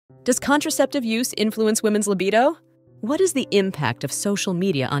Does contraceptive use influence women's libido? What is the impact of social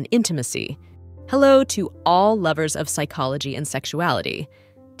media on intimacy? Hello to all lovers of psychology and sexuality.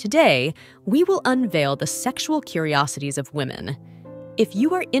 Today, we will unveil the sexual curiosities of women. If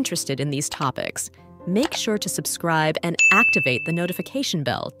you are interested in these topics, make sure to subscribe and activate the notification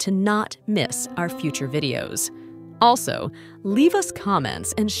bell to not miss our future videos. Also, leave us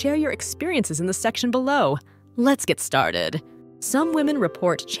comments and share your experiences in the section below. Let's get started. Some women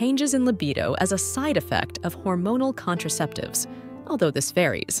report changes in libido as a side effect of hormonal contraceptives, although this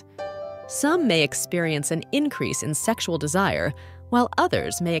varies. Some may experience an increase in sexual desire, while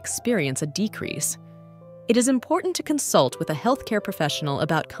others may experience a decrease. It is important to consult with a healthcare professional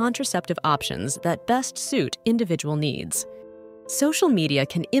about contraceptive options that best suit individual needs. Social media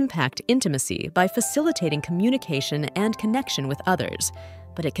can impact intimacy by facilitating communication and connection with others,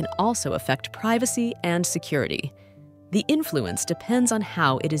 but it can also affect privacy and security. The influence depends on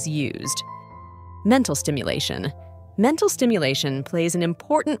how it is used. Mental stimulation. Mental stimulation plays an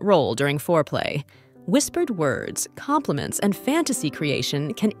important role during foreplay. Whispered words, compliments, and fantasy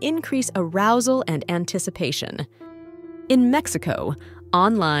creation can increase arousal and anticipation. In Mexico,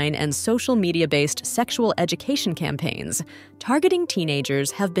 online and social media-based sexual education campaigns targeting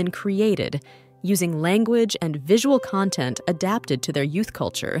teenagers have been created using language and visual content adapted to their youth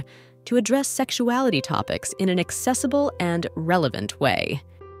culture to address sexuality topics in an accessible and relevant way.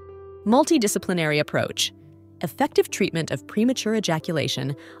 Multidisciplinary approach. Effective treatment of premature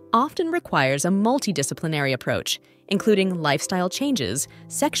ejaculation often requires a multidisciplinary approach, including lifestyle changes,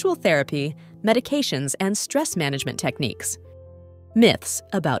 sexual therapy, medications, and stress management techniques. Myths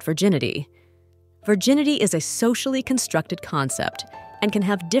about virginity. Virginity is a socially constructed concept and can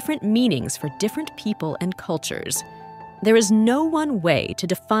have different meanings for different people and cultures. There is no one way to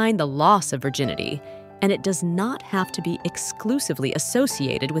define the loss of virginity, and it does not have to be exclusively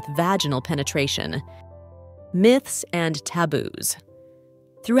associated with vaginal penetration. Myths and taboos.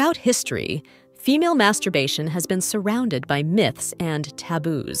 Throughout history, female masturbation has been surrounded by myths and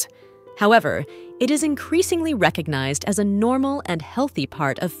taboos. However, it is increasingly recognized as a normal and healthy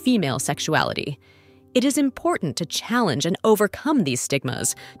part of female sexuality. It is important to challenge and overcome these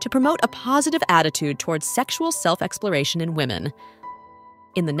stigmas to promote a positive attitude towards sexual self-exploration in women.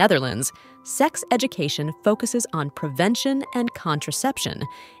 In the Netherlands, sex education focuses on prevention and contraception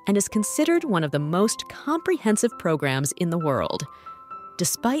and is considered one of the most comprehensive programs in the world.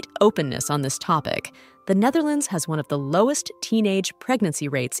 Despite openness on this topic, the Netherlands has one of the lowest teenage pregnancy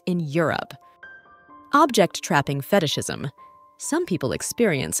rates in Europe. Object trapping fetishism. Some people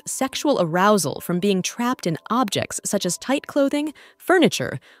experience sexual arousal from being trapped in objects such as tight clothing,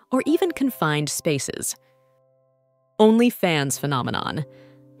 furniture, or even confined spaces. OnlyFans phenomenon.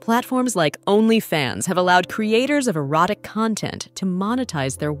 Platforms like OnlyFans have allowed creators of erotic content to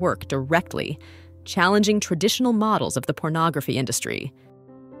monetize their work directly, challenging traditional models of the pornography industry.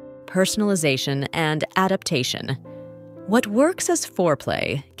 Personalization and adaptation. What works as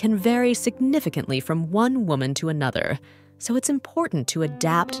foreplay can vary significantly from one woman to another, so it's important to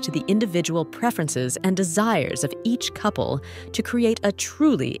adapt to the individual preferences and desires of each couple to create a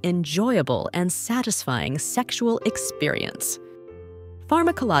truly enjoyable and satisfying sexual experience.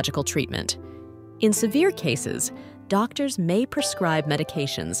 Pharmacological treatment. In severe cases, doctors may prescribe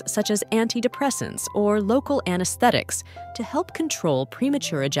medications such as antidepressants or local anesthetics to help control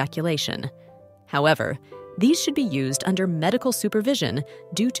premature ejaculation. However, these should be used under medical supervision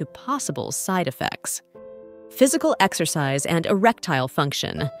due to possible side effects. Physical exercise and erectile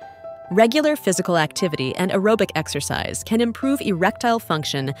function. Regular physical activity and aerobic exercise can improve erectile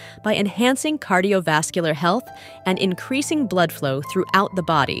function by enhancing cardiovascular health and increasing blood flow throughout the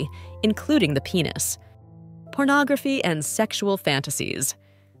body, including the penis. Pornography and sexual fantasies.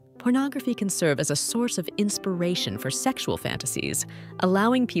 Pornography can serve as a source of inspiration for sexual fantasies,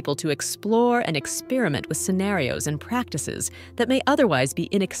 allowing people to explore and experiment with scenarios and practices that may otherwise be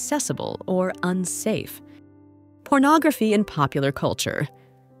inaccessible or unsafe. Pornography in popular culture.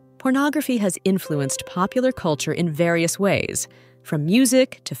 Pornography has influenced popular culture in various ways, from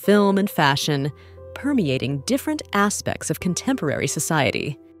music to film and fashion, permeating different aspects of contemporary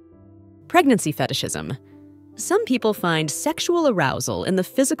society. Pregnancy fetishism. Some people find sexual arousal in the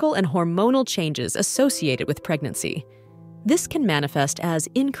physical and hormonal changes associated with pregnancy. This can manifest as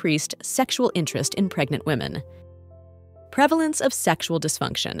increased sexual interest in pregnant women. Prevalence of sexual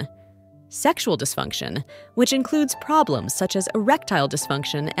dysfunction. Sexual dysfunction, which includes problems such as erectile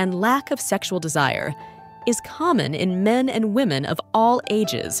dysfunction and lack of sexual desire, is common in men and women of all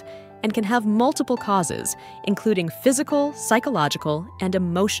ages and can have multiple causes, including physical, psychological, and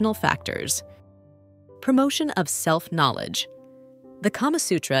emotional factors. Promotion of self-knowledge. The Kama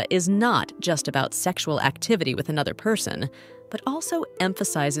Sutra is not just about sexual activity with another person, but also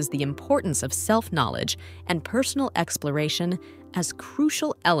emphasizes the importance of self-knowledge and personal exploration as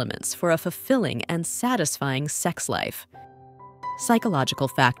crucial elements for a fulfilling and satisfying sex life. Psychological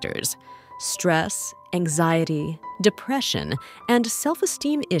factors: stress, anxiety, depression, and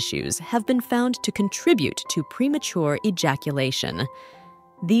self-esteem issues have been found to contribute to premature ejaculation.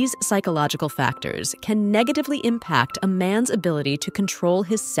 These psychological factors can negatively impact a man's ability to control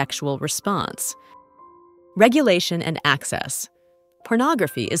his sexual response. Regulation and access.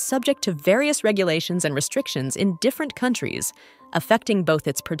 Pornography is subject to various regulations and restrictions in different countries, affecting both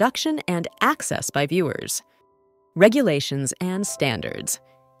its production and access by viewers. Regulations and standards.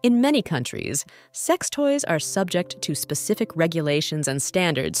 In many countries, sex toys are subject to specific regulations and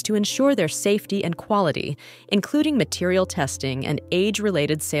standards to ensure their safety and quality, including material testing and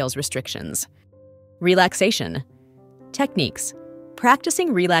age-related sales restrictions. Relaxation. Techniques.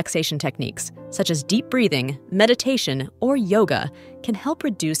 Practicing relaxation techniques, such as deep breathing, meditation, or yoga, can help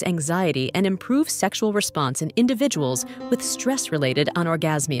reduce anxiety and improve sexual response in individuals with stress-related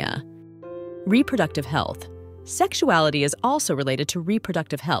anorgasmia. Reproductive health. Sexuality is also related to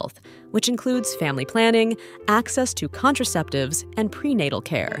reproductive health, which includes family planning, access to contraceptives, and prenatal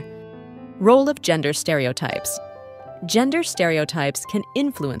care. Role of gender stereotypes. Gender stereotypes can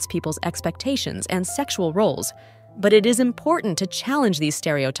influence people's expectations and sexual roles, but it is important to challenge these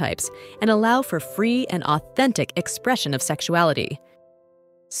stereotypes and allow for free and authentic expression of sexuality.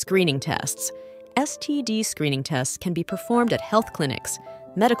 Screening tests. STD screening tests can be performed at health clinics,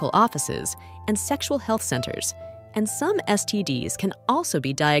 medical offices, and sexual health centers, and some STDs can also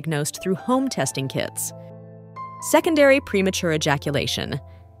be diagnosed through home testing kits. Secondary premature ejaculation.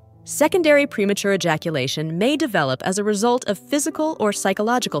 Secondary premature ejaculation may develop as a result of physical or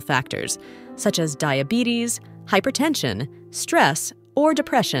psychological factors, such as diabetes, hypertension, stress, or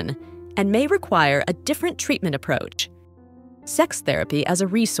depression, and may require a different treatment approach. Sex therapy as a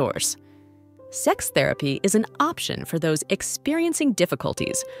resource. Sex therapy is an option for those experiencing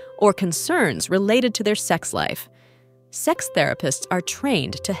difficulties or concerns related to their sex life. Sex therapists are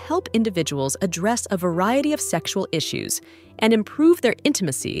trained to help individuals address a variety of sexual issues and improve their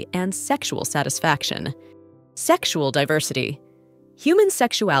intimacy and sexual satisfaction. Sexual diversity. Human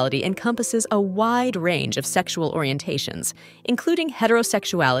sexuality encompasses a wide range of sexual orientations, including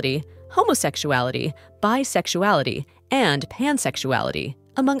heterosexuality, homosexuality, bisexuality, and pansexuality,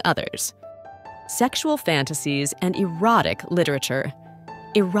 among others. Sexual fantasies and erotic literature.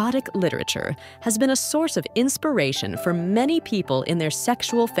 Erotic literature has been a source of inspiration for many people in their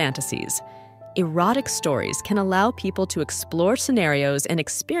sexual fantasies. Erotic stories can allow people to explore scenarios and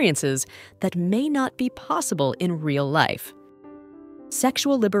experiences that may not be possible in real life.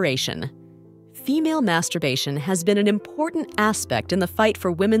 Sexual liberation. Female masturbation has been an important aspect in the fight for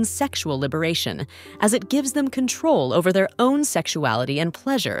women's sexual liberation, as it gives them control over their own sexuality and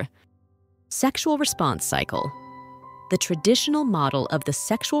pleasure. Sexual response cycle. The traditional model of the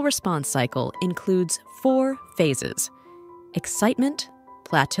sexual response cycle includes 4 phases: excitement,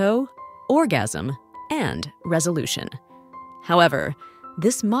 plateau, orgasm, and resolution. However,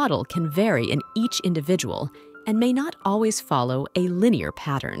 this model can vary in each individual and may not always follow a linear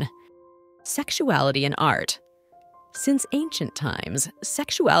pattern. Sexuality and art. Since ancient times,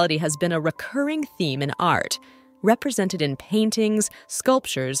 sexuality has been a recurring theme in art, represented in paintings,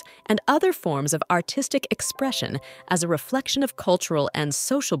 sculptures, and other forms of artistic expression as a reflection of cultural and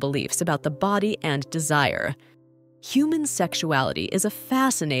social beliefs about the body and desire. Human sexuality is a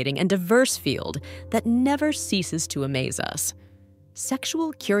fascinating and diverse field that never ceases to amaze us.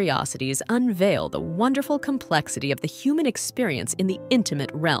 Sexual curiosities unveil the wonderful complexity of the human experience in the intimate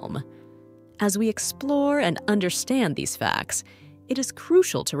realm. As we explore and understand these facts, it is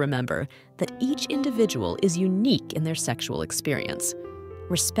crucial to remember that each individual is unique in their sexual experience.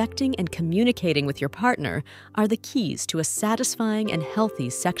 Respecting and communicating with your partner are the keys to a satisfying and healthy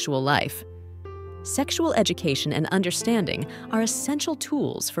sexual life. Sexual education and understanding are essential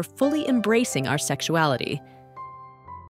tools for fully embracing our sexuality